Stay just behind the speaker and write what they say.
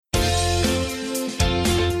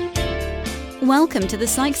Welcome to the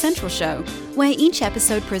Psych Central Show, where each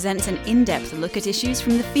episode presents an in-depth look at issues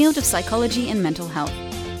from the field of psychology and mental health,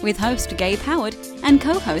 with host Gabe Howard and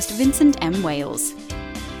co-host Vincent M. Wales.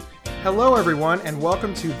 Hello, everyone, and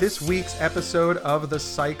welcome to this week's episode of the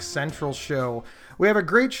Psych Central Show. We have a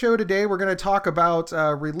great show today. We're going to talk about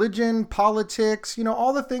religion, politics,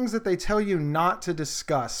 all the things that they tell you not to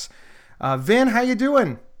discuss. Vin, how you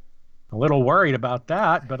doing? A little worried about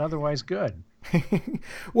that, but otherwise good.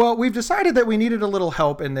 Well, we've decided that we needed a little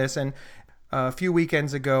help in this, and a few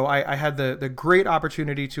weekends ago, I had the great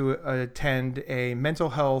opportunity to attend a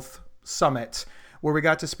mental health summit where we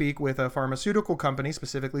got to speak with a pharmaceutical company,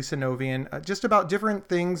 specifically Sunovion, just about different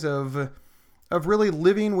things of really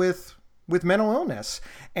living with mental illness.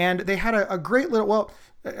 And they had a great little,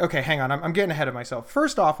 okay, hang on, I'm getting ahead of myself.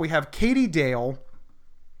 First off, we have Katie Dale,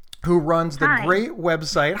 who runs the great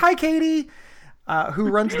website. Hi, Katie. Who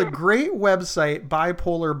runs the great website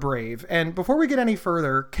Bipolar Brave. And before we get any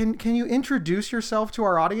further, can you introduce yourself to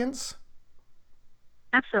our audience?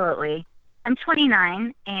 Absolutely. I'm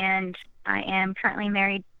 29 and I am currently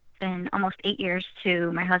married in almost 8 years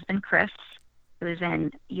to my husband, Chris, who is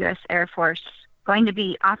in U.S. Air Force, going to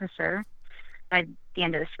be officer by the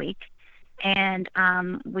end of this week. And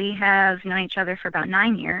we have known each other for about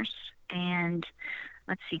 9 years. And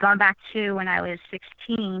let's see, going back to when I was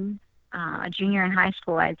 16, a junior in high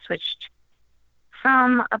school, I had switched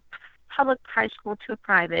from a public high school to a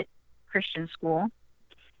private Christian school.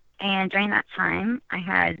 And during that time, I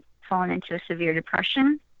had fallen into a severe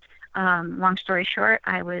depression. Long story short,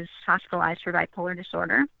 I was hospitalized for bipolar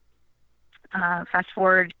disorder. Fast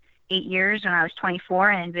forward 8 years when I was 24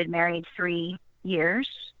 and had been married 3 years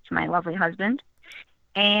to my lovely husband.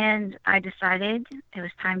 And I decided it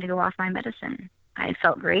was time to go off my medicine. I had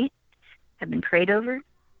felt great, had been prayed over.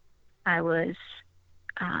 I was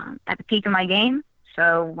at the peak of my game,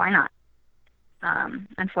 so why not?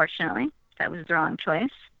 Unfortunately, that was the wrong choice,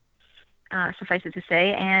 suffice it to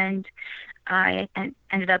say, and I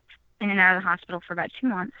ended up in and out of the hospital for about 2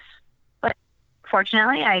 months. But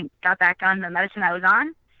fortunately, I got back on the medicine I was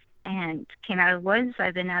on and came out of the woods.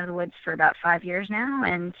 I've been out of the woods for about 5 years now,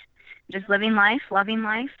 and just living life, loving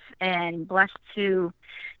life, and blessed to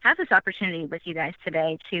have this opportunity with you guys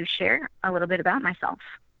today to share a little bit about myself.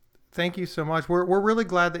 Thank you so much. We're really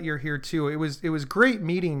glad that you're here too. It was great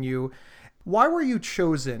meeting you. Why were you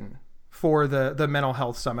chosen for the mental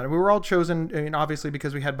health summit? We were all chosen, obviously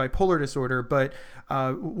because we had bipolar disorder, but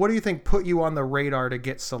what do you think put you on the radar to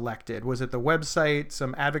get selected? Was it the website,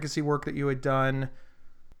 some advocacy work that you had done?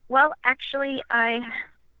 Well, actually, I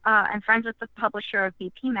am friends with the publisher of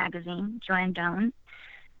BP Magazine, Joanne Doan,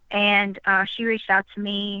 and she reached out to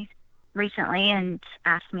me recently and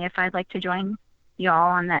asked me if I'd like to join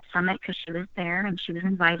y'all on that summit because she was there and she was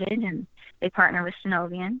invited, and they partner with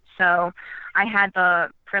Sunovion. So I had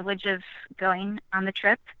the privilege of going on the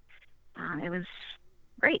trip. It was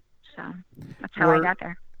great. So that's how I got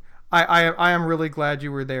there. I am really glad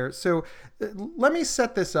you were there. So let me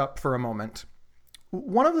set this up for a moment.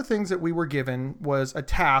 One of the things that we were given was a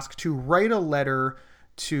task to write a letter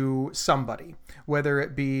to somebody, whether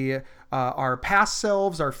it be our past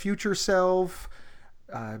selves, our future self,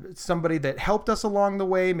 somebody that helped us along the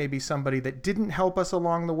way, maybe somebody that didn't help us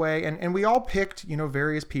along the way. And we all picked,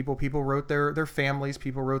 various people. People wrote their families,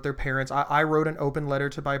 people wrote their parents. I wrote an open letter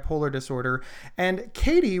to bipolar disorder, and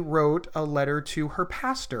Katie wrote a letter to her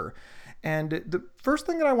pastor. And the first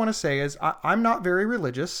thing that I want to say is I'm not very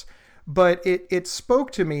religious, but it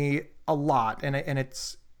spoke to me a lot, and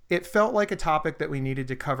it felt like a topic that we needed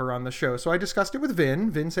to cover on the show. So I discussed it with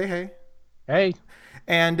Vin. Vin, say hey. Hey.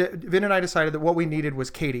 And Vin and I decided that what we needed was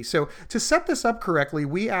Katie. So to set this up correctly,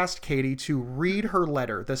 we asked Katie to read her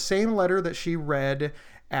letter, the same letter that she read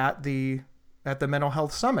at the Mental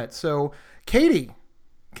Health Summit. So Katie,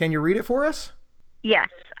 can you read it for us? Yes,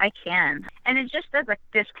 I can. And it just as a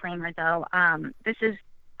disclaimer, though, this is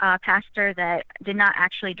a pastor that did not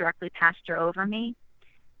actually directly pastor over me.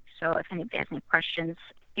 So if anybody has any questions,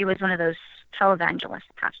 he was one of those televangelist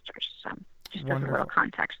pastors. So just as a little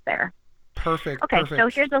context there. Perfect. Okay, so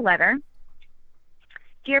here's a letter.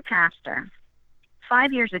 Dear Pastor,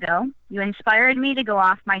 5 years ago, you inspired me to go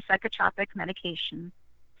off my psychotropic medication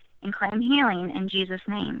and claim healing in Jesus'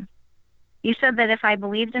 name. You said that if I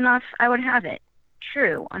believed enough, I would have it.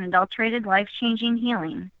 True, unadulterated, life-changing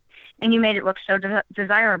healing. And you made it look so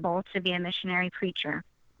desirable to be a missionary preacher.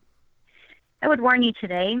 I would warn you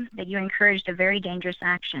today that you encouraged a very dangerous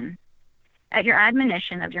action. At your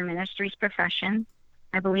admonition of your ministry's profession,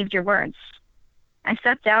 I believed your words. I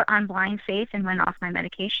stepped out on blind faith and went off my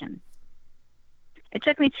medication. It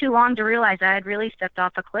took me too long to realize I had really stepped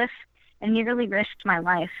off a cliff and nearly risked my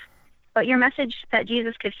life. But your message that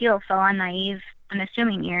Jesus could heal fell on naive,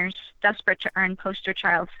 unassuming ears, desperate to earn poster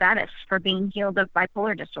child status for being healed of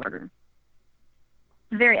bipolar disorder.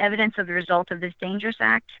 The very evidence of the result of this dangerous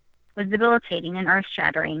act was debilitating and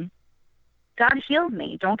earth-shattering. God healed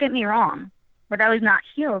me, don't get me wrong, but I was not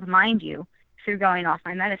healed, mind you, through going off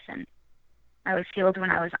my medicine. I was healed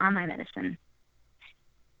when I was on my medicine.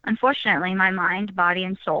 Unfortunately, my mind, body,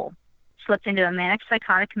 and soul slipped into a manic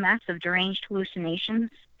psychotic mess of deranged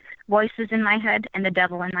hallucinations, voices in my head, and the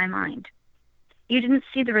devil in my mind. You didn't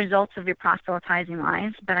see the results of your proselytizing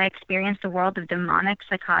lies, but I experienced a world of demonic,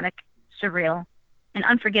 psychotic, surreal, and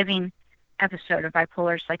unforgiving episode of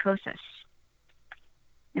bipolar psychosis.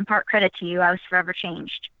 In part credit to you, I was forever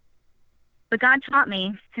changed. But God taught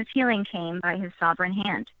me his healing came by his sovereign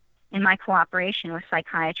hand in my cooperation with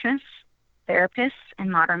psychiatrists, therapists,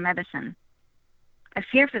 and modern medicine. I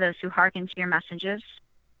fear for those who hearken to your messages,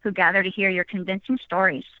 who gather to hear your convincing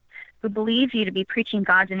stories, who believe you to be preaching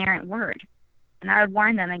God's inerrant word, and I would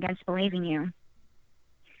warn them against believing you.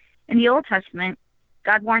 In the Old Testament,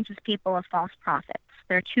 God warns his people of false prophets.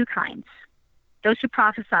 There are two kinds: those who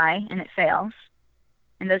prophesy and it fails,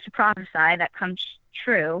 and those who prophesy that comes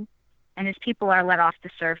true, and his people are led off to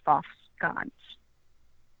serve false gods.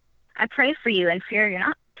 I pray for you and fear you're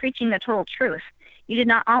not preaching the total truth. You did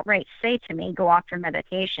not outright say to me, go off your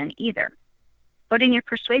medication either. But in your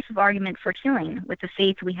persuasive argument for healing with the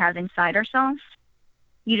faith we have inside ourselves,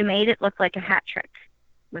 you made it look like a hat trick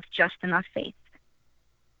with just enough faith.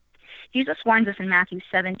 Jesus warns us in Matthew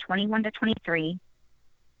 7:21-23,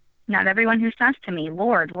 not everyone who says to me,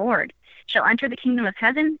 Lord, Lord, shall enter the kingdom of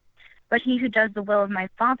heaven, but he who does the will of my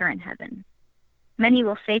Father in heaven. Many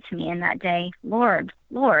will say to me in that day, Lord,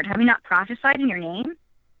 Lord, have we not prophesied in your name,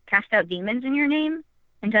 cast out demons in your name,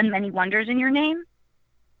 and done many wonders in your name?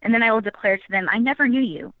 And then I will declare to them, I never knew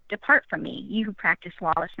you. Depart from me, you who practice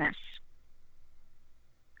lawlessness.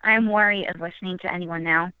 I am wary of listening to anyone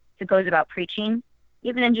now who goes about preaching,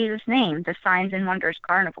 even in Jesus' name, the signs and wonders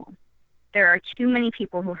carnival. There are too many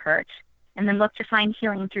people who hurt and then look to find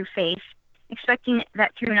healing through faith, expecting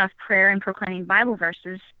that through enough prayer and proclaiming Bible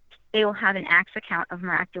verses, they will have an Acts account of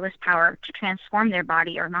miraculous power to transform their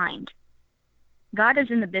body or mind. God is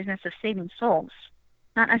in the business of saving souls,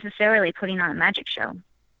 not necessarily putting on a magic show.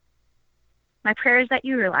 My prayer is that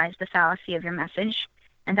you realize the fallacy of your message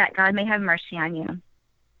and that God may have mercy on you.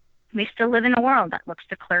 We still live in a world that looks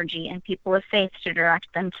to clergy and people of faith to direct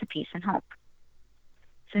them to peace and hope.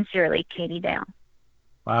 Sincerely, Katie Dale.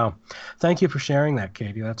 Wow. Thank you for sharing that,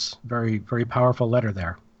 Katie. That's very, very powerful letter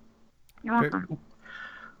there. You're welcome.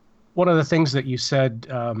 One of the things that you said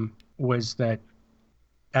was that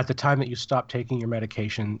at the time that you stopped taking your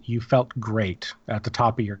medication, you felt great, at the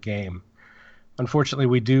top of your game. Unfortunately,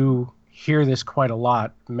 we do hear this quite a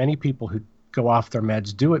lot. Many people who go off their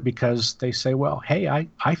meds do it because they say, well, hey,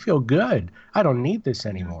 I feel good. I don't need this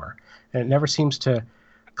anymore. And it never seems to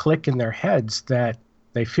click in their heads that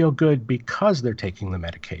they feel good because they're taking the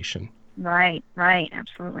medication. Right,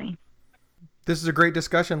 absolutely. This is a great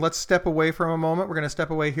discussion. Let's step away from a moment. We're going to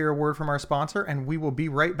step away, hear a word from our sponsor, and we will be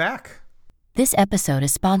right back. This episode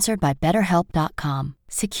is sponsored by BetterHelp.com.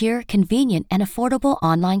 Secure, convenient, and affordable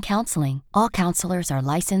online counseling. All counselors are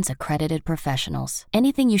licensed, accredited professionals.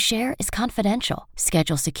 Anything you share is confidential.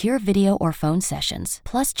 Schedule secure video or phone sessions,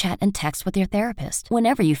 plus chat and text with your therapist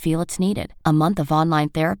whenever you feel it's needed. A month of online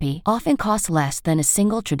therapy often costs less than a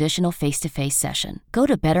single traditional face-to-face session. Go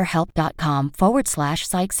to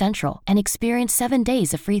BetterHelp.com/Psych Central and experience 7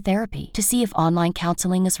 days of free therapy to see if online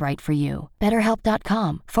counseling is right for you.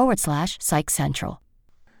 BetterHelp.com/Psych Central.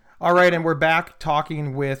 All right, and we're back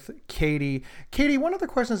talking with Katie. Katie, one of the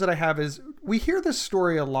questions that I have is, we hear this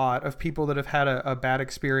story a lot of people that have had a bad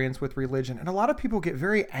experience with religion, and a lot of people get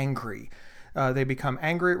very angry. They become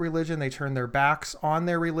angry at religion. They turn their backs on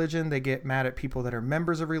their religion. They get mad at people that are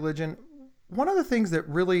members of religion. One of the things that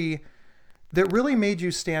really made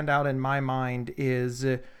you stand out in my mind is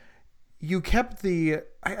you kept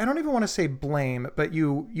I don't even want to say blame, but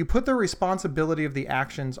you put the responsibility of the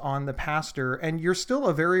actions on the pastor, and you're still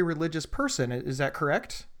a very religious person. Is that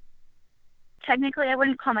correct? Technically, I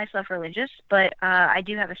wouldn't call myself religious, but I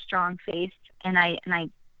do have a strong faith, and I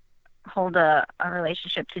hold a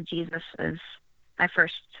relationship to Jesus as my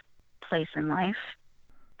first place in life.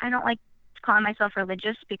 I don't like calling myself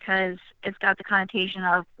religious because it's got the connotation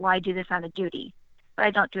of, well, I do this out of duty, but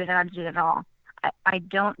I don't do it out of duty at all. I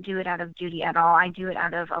don't do it out of duty at all. I do it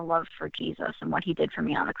out of a love for Jesus and what he did for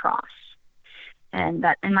me on the cross. And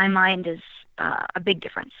that, in my mind, is a big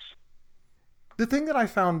difference. The thing that I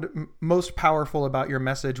found most powerful about your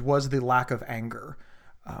message was the lack of anger.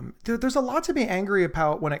 there's a lot to be angry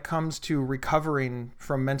about when it comes to recovering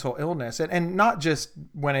from mental illness, and not just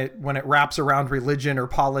when it wraps around religion or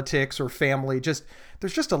politics or family.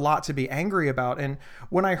 There's just a lot to be angry about. And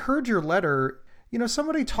when I heard your letter,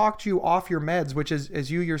 somebody talked you off your meds, which is,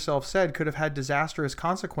 as you yourself said, could have had disastrous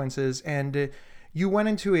consequences, and you went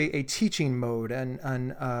into a teaching mode and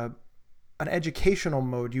an educational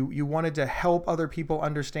mode. You wanted to help other people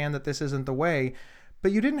understand that this isn't the way.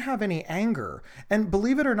 But you didn't have any anger. And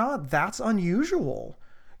believe it or not, that's unusual.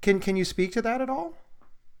 Can you speak to that at all?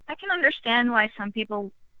 I can understand why some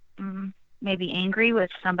people may be angry with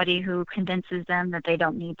somebody who convinces them that they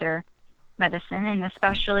don't need their medicine, and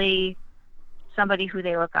especially somebody who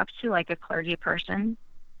they look up to, like a clergy person.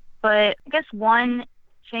 But I guess one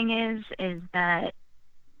thing is that,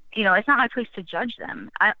 it's not my place to judge them.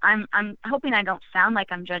 I'm hoping I don't sound like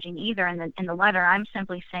I'm judging either in the letter. I'm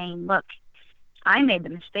simply saying, look, I made the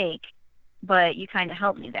mistake, but you kind of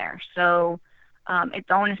helped me there. So the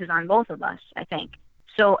onus is on both of us, I think.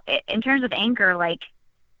 So in terms of anger,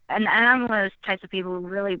 and I'm one of those types of people who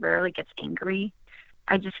really rarely gets angry.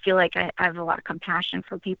 I just feel like I have a lot of compassion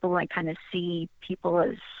for people. I kind of see people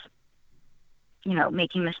as,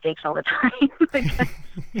 making mistakes all the time.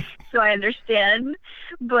 So I understand.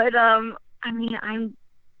 But, I'm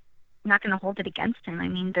not going to hold it against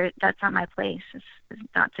him. That's not my place. It's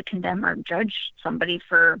not to condemn or judge somebody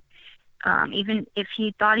for, even if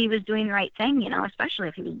he thought he was doing the right thing, especially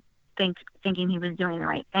if he was thinking he was doing the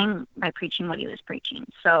right thing by preaching what he was preaching.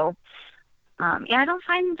 So, I don't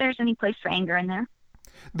find there's any place for anger in there.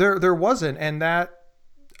 There wasn't, and that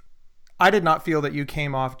I did not feel that you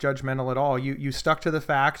came off judgmental at all. You stuck to the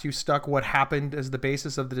facts. You stuck what happened as the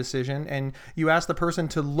basis of the decision, and you asked the person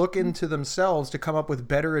to look into themselves to come up with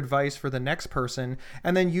better advice for the next person,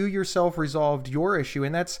 and then you yourself resolved your issue.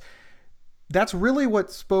 And that's really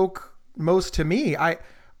what spoke most to me.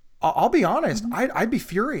 I'll be honest. I'd be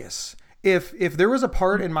furious if there was a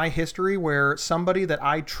part in my history where somebody that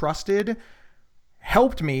I trusted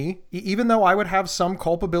helped me, even though I would have some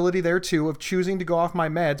culpability there too of choosing to go off my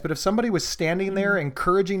meds. But if somebody was standing there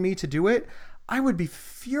encouraging me to do it, I would be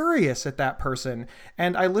furious at that person.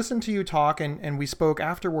 And I listened to you talk, and we spoke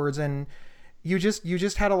afterwards, and you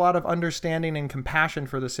just had a lot of understanding and compassion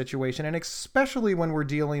for the situation. And especially when we're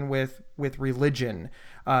dealing with religion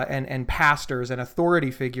and pastors and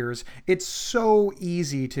authority figures, it's so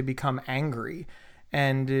easy to become angry,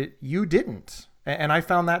 and you didn't. And I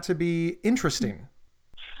found that to be interesting.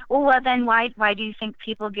 Well, then why do you think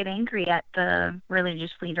people get angry at the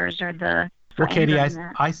religious leaders or the? Well, Katie,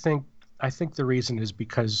 I think the reason is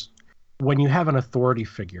because when you have an authority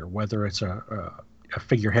figure, whether it's a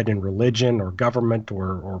figurehead in religion or government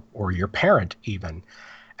or your parent even,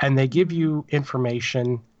 and they give you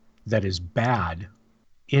information that is bad,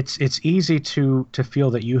 it's easy to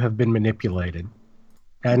feel that you have been manipulated,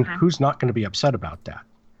 and who's not going to be upset about that?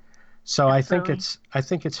 So absolutely. I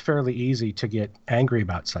think it's fairly easy to get angry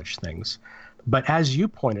about such things. But as you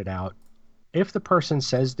pointed out, if the person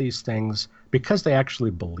says these things because they actually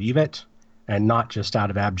believe it and not just out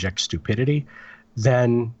of abject stupidity,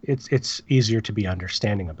 then it's easier to be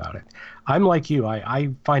understanding about it. I'm like you. I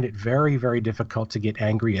find it very, very difficult to get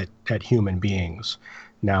angry at human beings.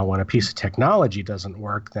 Now, when a piece of technology doesn't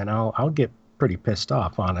work, then I'll get pretty pissed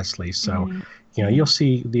off, honestly. So, you'll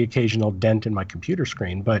see the occasional dent in my computer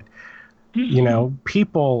screen, but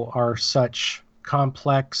people are such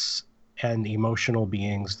complex and emotional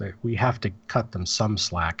beings that we have to cut them some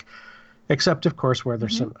slack, except of course where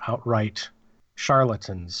there's some outright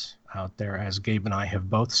charlatans out there, as Gabe and I have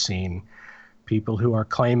both seen, people who are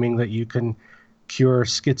claiming that you can cure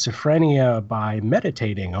schizophrenia by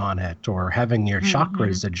meditating on it or having your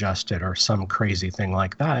chakras adjusted or some crazy thing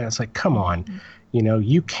like that. And it's like, come on,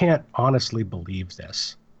 you can't honestly believe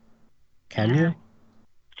this. Can you?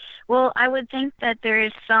 Well, I would think that there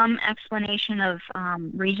is some explanation of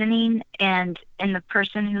reasoning, and in the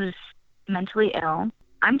person who's mentally ill,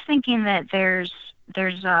 I'm thinking that there's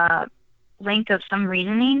a link of some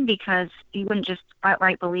reasoning, because you wouldn't just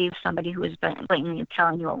outright believe somebody who is blatantly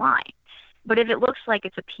telling you a lie. But if it looks like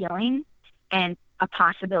it's appealing and a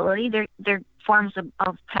possibility, there forms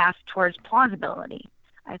of path towards plausibility,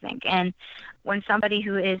 I think. And when somebody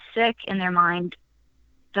who is sick in their mind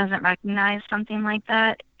doesn't recognize something like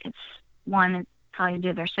that, it's one, it's probably due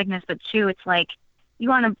to their sickness, but two, it's like you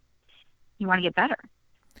want to get better.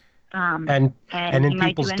 And in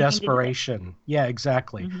people's desperation, yeah,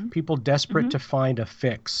 exactly. People desperate to find a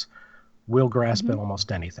fix will grasp at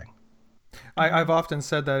almost anything. I've often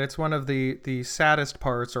said that it's one of the saddest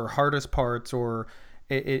parts or hardest parts, or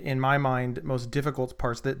in my mind, most difficult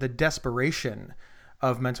parts, the desperation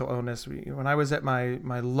of mental illness. When I was at my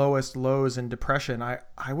lowest lows in depression,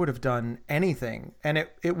 I would have done anything, and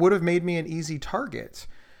it would have made me an easy target.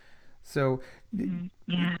 So,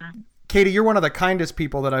 yeah. Katie, you're one of the kindest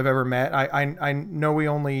people that I've ever met. I know we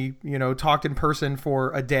only, talked in person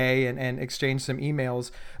for a day and exchanged some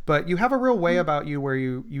emails, but you have a real way about you where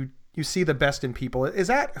you see the best in people. Is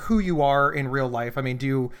that who you are in real life? I mean,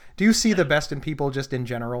 do you see the best in people just in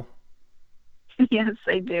general? Yes,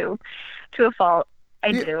 I do. To a fault,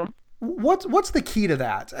 I do. What's the key to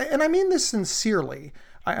that? And I mean this sincerely.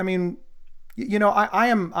 I mean, I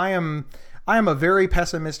am a very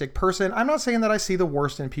pessimistic person. I'm not saying that I see the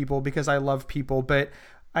worst in people because I love people, but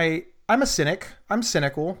I'm a cynic. I'm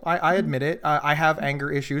cynical. I admit it. I have anger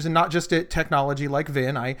issues, and not just at technology like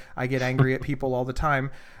Vin. I get angry at people all the time.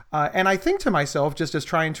 And I think to myself, just as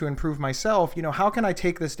trying to improve myself, how can I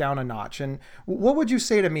take this down a notch? And what would you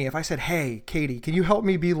say to me if I said, hey, Katie, can you help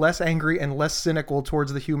me be less angry and less cynical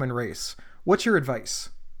towards the human race? What's your advice?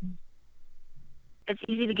 It's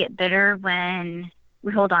easy to get bitter when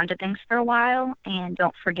we hold on to things for a while and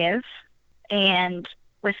don't forgive. And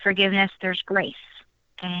with forgiveness, there's grace.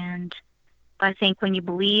 And I think when you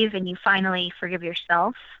believe and you finally forgive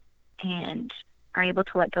yourself and are able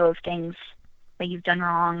to let go of things that you've done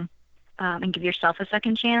wrong, and give yourself a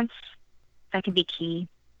second chance, that can be key.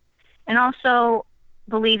 And also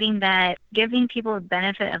believing that giving people the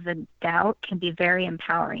benefit of the doubt can be very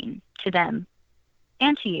empowering to them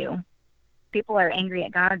and to you. People are angry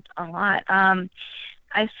at God a lot.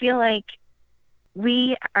 I feel like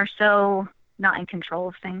we are so not in control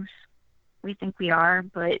of things. We think we are,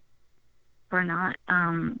 but we're not.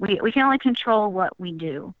 We can only control what we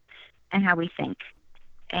do and how we think.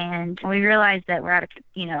 And when we realize that we're out of,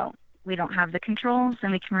 we don't have the controls,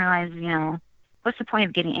 then we can realize, what's the point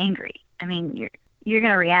of getting angry? I mean, you're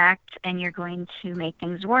going to react and you're going to make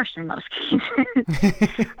things worse in most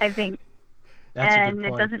cases. I think. And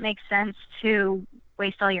it doesn't make sense to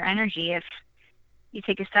waste all your energy if you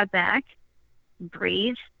take a step back,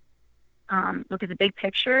 breathe, look at the big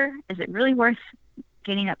picture. Is it really worth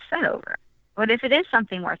getting upset over? What if it is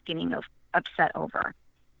something worth getting upset over?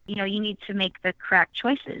 You need to make the correct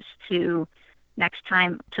choices to next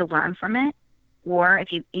time to learn from it. Or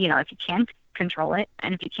if you can't control it,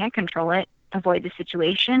 and if you can't control it, avoid the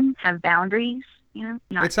situation, have boundaries,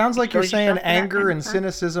 It sounds like you're saying anger and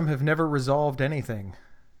cynicism have never resolved anything.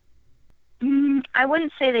 I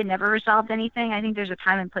wouldn't say they never resolved anything. I think there's a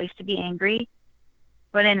time and place to be angry,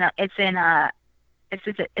 but it's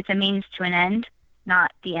a means to an end,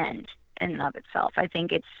 not the end in and of itself. I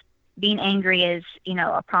think being angry is,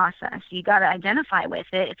 a process. You got to identify with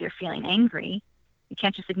it if you're feeling angry. You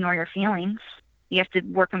can't just ignore your feelings. You have to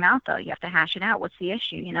work them out, though. You have to hash it out. What's the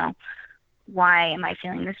issue, Why am I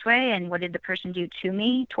feeling this way? And what did the person do to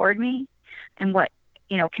me, toward me? And what,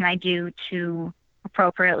 can I do to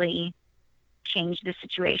appropriately change the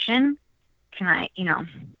situation? Can I,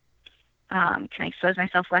 can I expose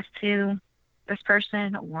myself less to this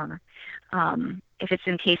person? Or if it's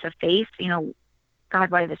in case of faith, God,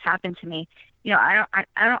 why did this happen to me? I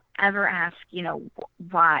don't ever ask,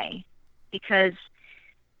 why, because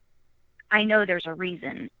I know there's a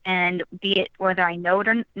reason, and be it whether I know it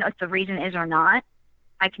or what the reason is or not,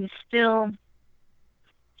 I can still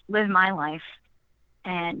live my life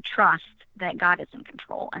and trust that God is in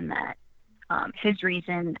control and that his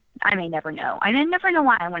reason, I may never know. I may never know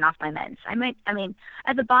why I went off my meds.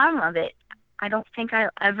 At the bottom of it, I don't think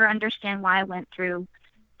I'll ever understand why I went through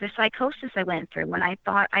the psychosis I went through when I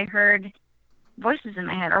thought I heard voices in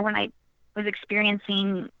my head, or when I was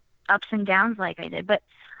experiencing ups and downs like I did. But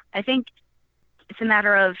I think it's a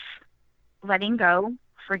matter of letting go,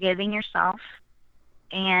 forgiving yourself,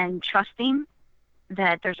 and trusting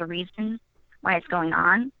that there's a reason why it's going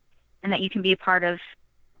on, and that you can be a part of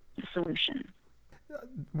the solution.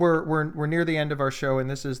 We're near the end of our show, and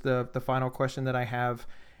this is the final question that I have.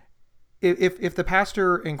 If the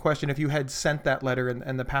pastor in question, if you had sent that letter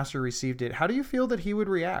and the pastor received it, how do you feel that he would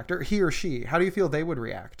react, or he or she? How do you feel they would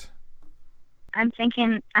react? I'm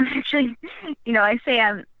actually,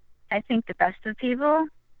 I think the best of people,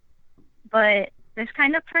 but this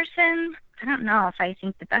kind of person, I don't know if I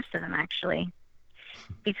think the best of them, actually,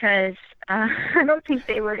 because I don't think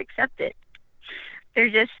they would accept it.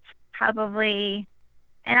 They're just probably,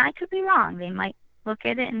 and I could be wrong, they might look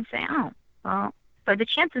at it and say, oh, well, but the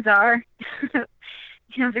chances are,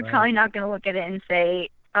 they're probably not going to look at it and say,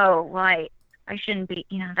 oh, well, I shouldn't be,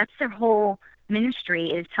 that's their whole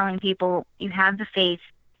ministry, is telling people you have the faith,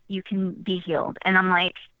 you can be healed. And I'm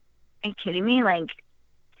like, are you kidding me? Like,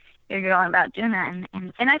 you're going about doing that.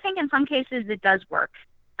 And I think in some cases it does work.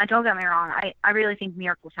 Don't get me wrong. I really think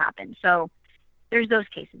miracles happen. So there's those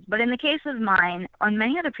cases. But in the case of mine, on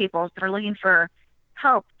many other people that are looking for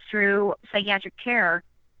help through psychiatric care,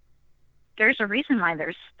 there's a reason why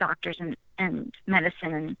there's doctors and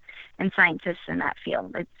medicine and scientists in that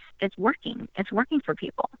field. It's working. It's working for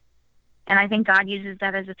people. And I think God uses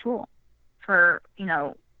that as a tool for,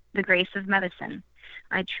 the grace of medicine.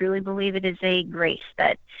 I truly believe it is a grace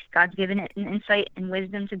that God's given it an insight and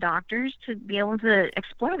wisdom to doctors to be able to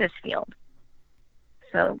explore this field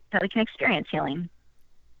so that we can experience healing.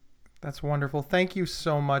 That's wonderful. Thank you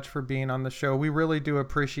so much for being on the show. We really do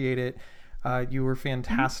appreciate it. You were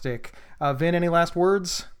fantastic. Vin, any last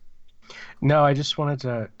words? No, I just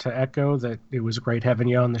wanted to echo that it was great having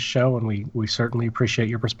you on the show, and we certainly appreciate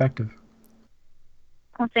your perspective.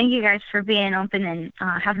 Well, thank you guys for being open and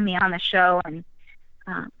having me on the show, and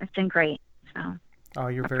it's been great. So,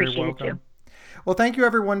 you're very welcome. Well, thank you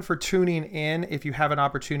everyone for tuning in. If you have an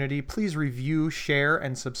opportunity, please review, share,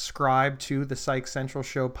 and subscribe to the Psych Central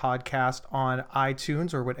Show podcast on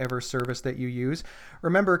iTunes or whatever service that you use.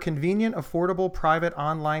 Remember, convenient, affordable, private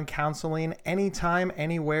online counseling anytime,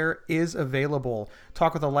 anywhere is available.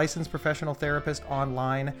 Talk with a licensed professional therapist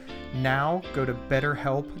online. Now go to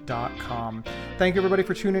betterhelp.com. Thank you everybody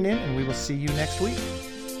for tuning in, and we will see you next week.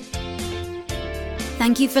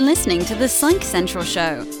 Thank you for listening to the Psych Central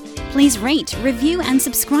Show. Please rate, review, and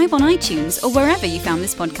subscribe on iTunes or wherever you found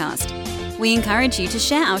this podcast. We encourage you to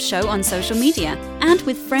share our show on social media and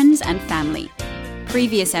with friends and family.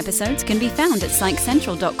 Previous episodes can be found at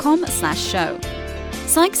psychcentral.com/show.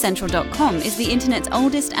 Psychcentral.com is the internet's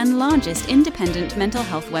oldest and largest independent mental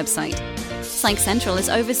health website. Psych Central is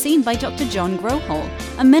overseen by Dr. John Grohol,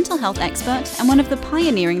 a mental health expert and one of the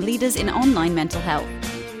pioneering leaders in online mental health.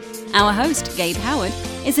 Our host, Gabe Howard,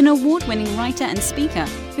 is an award-winning writer and speaker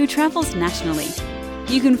who travels nationally.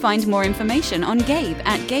 You can find more information on Gabe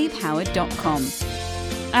at gabehoward.com.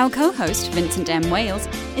 Our co-host, Vincent M. Wales,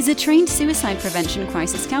 is a trained suicide prevention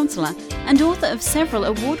crisis counselor and author of several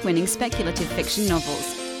award-winning speculative fiction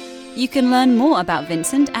novels. You can learn more about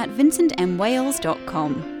Vincent at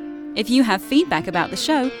vincentmwales.com. If you have feedback about the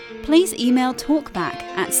show, please email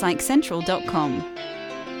talkback@psychcentral.com.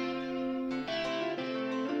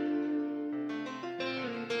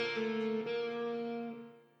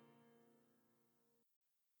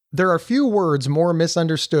 There are few words more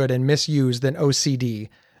misunderstood and misused than OCD.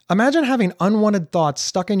 Imagine having unwanted thoughts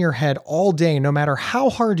stuck in your head all day, no matter how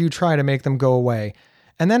hard you try to make them go away,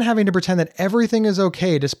 and then having to pretend that everything is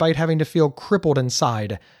okay despite having to feel crippled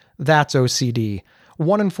inside. That's OCD.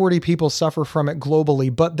 1 in 40 people suffer from it globally,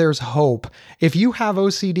 but there's hope. If you have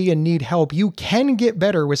OCD and need help, you can get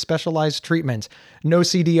better with specialized treatment.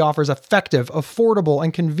 NoCD offers effective, affordable,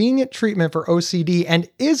 and convenient treatment for OCD and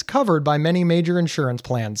is covered by many major insurance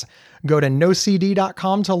plans. Go to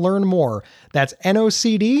nocd.com to learn more. That's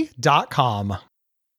nocd.com.